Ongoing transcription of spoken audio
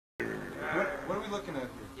What are we looking at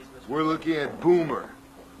here? We're looking at Boomer.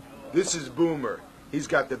 This is Boomer. He's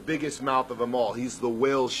got the biggest mouth of them all. He's the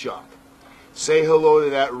whale shark. Say hello to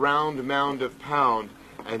that round mound of pound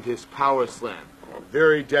and his power slam.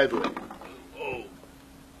 Very deadly. Oh.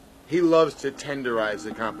 He loves to tenderize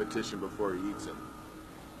the competition before he eats him.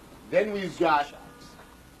 Then we've got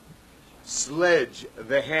Sledge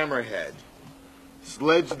the Hammerhead.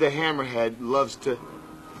 Sledge the Hammerhead loves to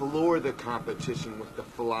floor the competition with the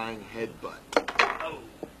flying headbutt.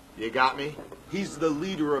 You got me? He's the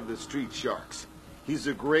leader of the street sharks. He's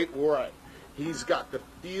a great warrior. He's got the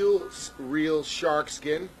feel real shark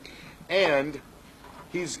skin, and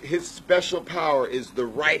his special power is the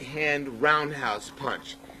right hand roundhouse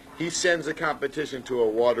punch. He sends the competition to a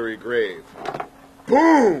watery grave.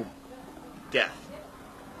 Boom! Death.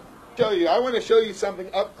 I want to show you something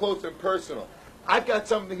up close and personal. I've got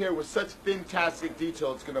something here with such fantastic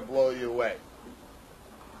detail it's going to blow you away.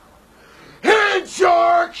 Head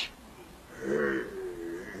shark! Good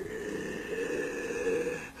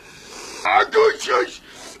choice!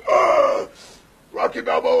 Rocky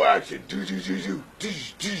Balboa action.